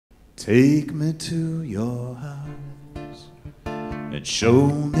Take me to your house and show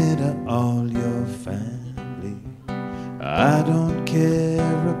me to all your family. I don't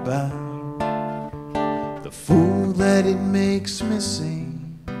care about the fool that it makes me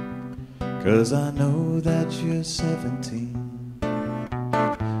sing, 'cause I know that you're 17.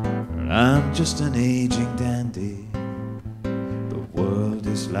 I'm just an aging dandy. The world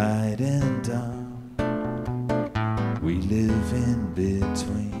is light and dark. We live in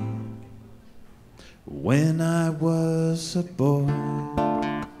between. When I was a boy,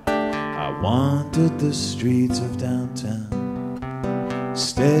 I wandered the streets of downtown,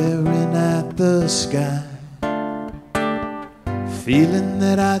 staring at the sky, feeling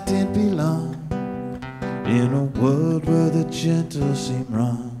that I didn't belong in a world where the gentle seem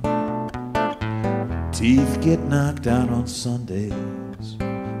wrong. Teeth get knocked out on Sundays.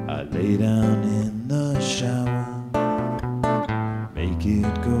 I lay down in the shower, make it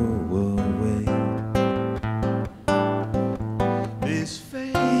go away. This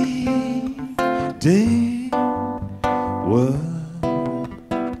fading world,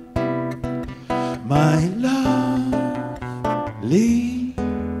 my lovely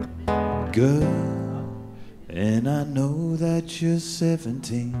girl, and I know that you're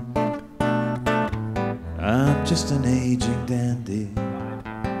 17. I'm just an aging dandy.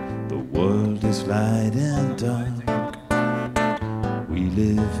 The world is light and dark. We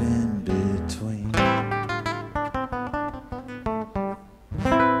live in between.